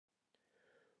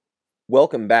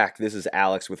Welcome back. This is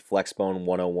Alex with Flexbone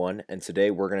 101, and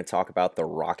today we're going to talk about the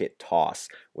rocket toss,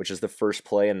 which is the first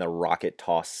play in the rocket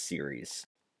toss series.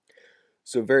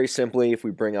 So very simply, if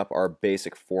we bring up our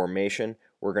basic formation,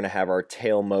 we're going to have our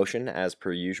tail motion as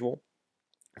per usual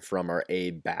from our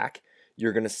A back.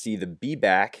 You're going to see the B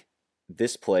back.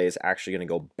 This play is actually going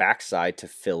to go backside to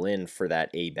fill in for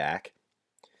that A back.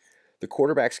 The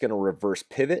quarterback's going to reverse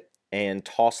pivot and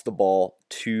toss the ball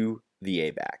to the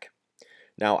A back.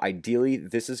 Now, ideally,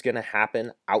 this is going to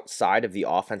happen outside of the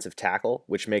offensive tackle,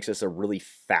 which makes this a really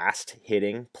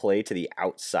fast-hitting play to the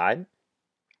outside.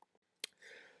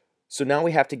 So now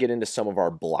we have to get into some of our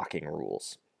blocking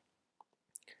rules.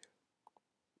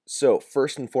 So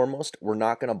first and foremost, we're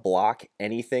not going to block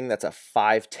anything that's a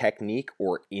 5 technique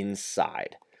or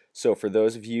inside. So for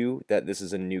those of you that this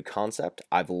is a new concept,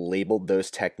 I've labeled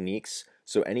those techniques.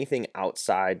 So anything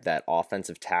outside that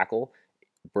offensive tackle,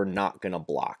 we're not going to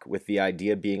block, with the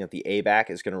idea being that the A-back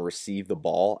is going to receive the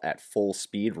ball at full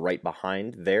speed right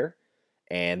behind there,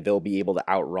 and they'll be able to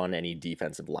outrun any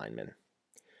defensive lineman.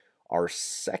 Our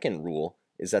second rule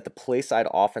is that the play side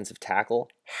offensive tackle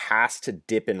has to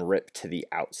dip and rip to the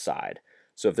outside.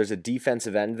 So if there's a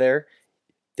defensive end there,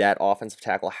 that offensive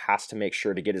tackle has to make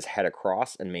sure to get his head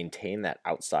across and maintain that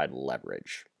outside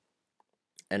leverage.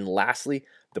 And lastly,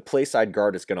 the play side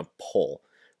guard is going to pull,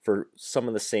 for some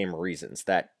of the same reasons,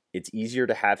 that it's easier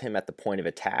to have him at the point of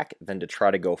attack than to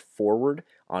try to go forward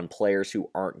on players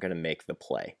who aren't going to make the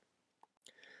play.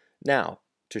 Now,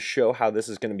 to show how this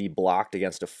is going to be blocked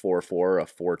against a 4-4 or a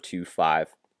 4-2-5,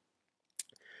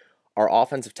 our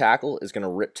offensive tackle is going to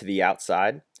rip to the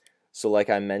outside. So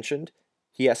like I mentioned,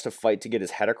 he has to fight to get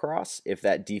his head across if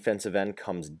that defensive end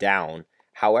comes down.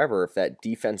 However, if that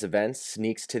defensive end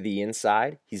sneaks to the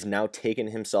inside, he's now taken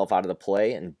himself out of the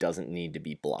play and doesn't need to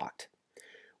be blocked.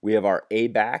 We have our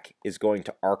A-back is going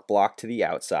to arc block to the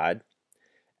outside,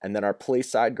 and then our play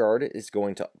side guard is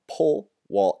going to pull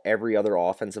while every other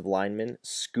offensive lineman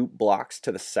scoop blocks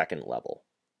to the second level.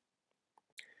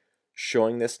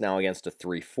 Showing this now against a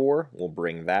 3-4, we'll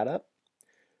bring that up.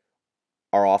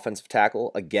 Our offensive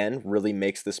tackle, again, really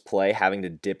makes this play having to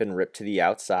dip and rip to the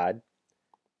outside.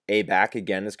 A-back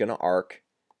again is going to arc,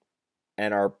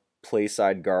 and our play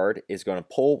side guard is going to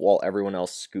pull while everyone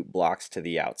else scoop blocks to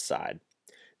the outside.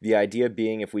 The idea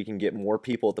being, if we can get more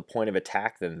people at the point of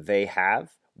attack than they have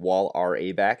while our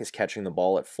A-back is catching the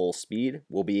ball at full speed,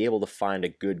 we'll be able to find a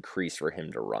good crease for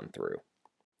him to run through.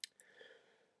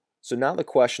 So now the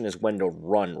question is when to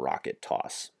run rocket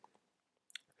toss.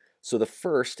 So the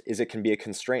first is it can be a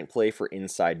constraint play for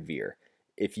inside veer.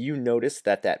 If you notice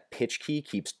that that pitch key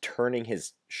keeps turning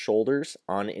his shoulders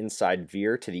on inside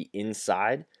veer to the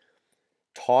inside,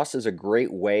 toss is a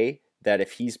great way that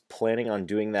if he's planning on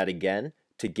doing that again,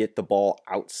 to get the ball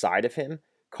outside of him,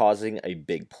 causing a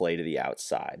big play to the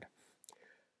outside.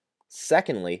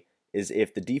 Secondly, is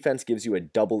if the defense gives you a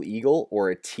double eagle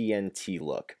or a TNT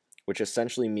look, which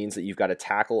essentially means that you've got a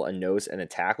tackle, a nose, and a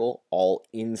tackle all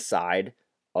inside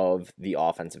of the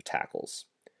offensive tackles.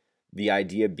 The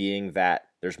idea being that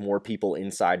there's more people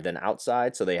inside than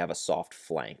outside, so they have a soft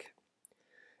flank.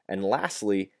 And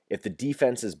lastly, if the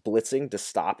defense is blitzing to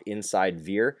stop inside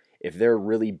veer, if they're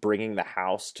really bringing the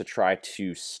house to try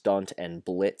to stunt and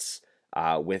blitz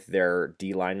with their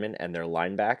D linemen and their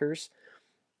linebackers,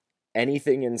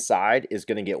 anything inside is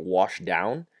going to get washed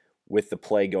down with the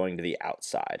play going to the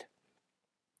outside.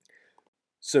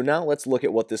 So now let's look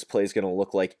at what this play is going to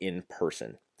look like in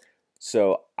person.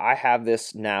 So I have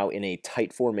this now in a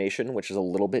tight formation, which is a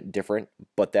little bit different,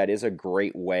 but that is a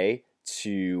great way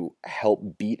to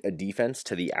help beat a defense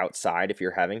to the outside if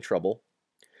you're having trouble.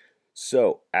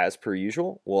 So as per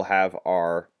usual, we'll have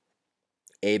our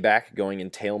A-back going in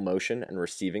tail motion and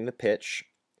receiving the pitch.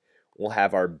 We'll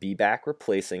have our B-back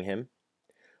replacing him.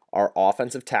 Our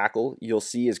offensive tackle, you'll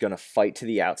see, is going to fight to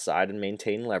the outside and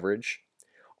maintain leverage.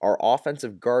 Our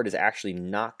offensive guard is actually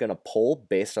not going to pull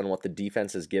based on what the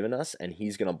defense has given us, and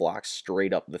he's going to block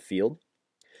straight up the field.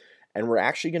 And we're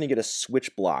actually going to get a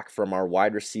switch block from our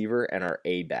wide receiver and our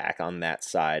A-back on that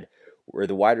side, where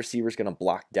the wide receiver is going to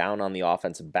block down on the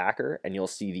offensive backer, and you'll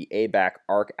see the A-back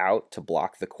arc out to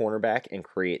block the cornerback and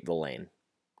create the lane.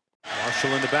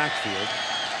 Marshall in the backfield.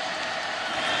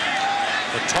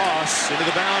 The toss into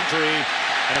the boundary,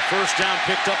 and a first down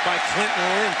picked up by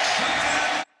Clinton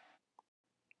Lynch.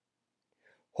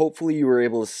 Hopefully you were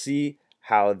able to see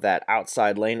how that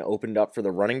outside lane opened up for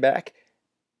the running back,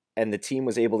 and the team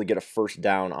was able to get a first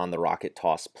down on the rocket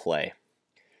toss play.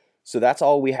 So that's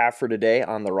all we have for today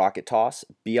on the rocket toss.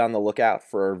 Be on the lookout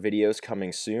for our videos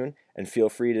coming soon, and feel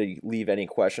free to leave any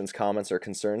questions, comments, or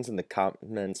concerns in the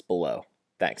comments below.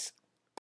 Thanks.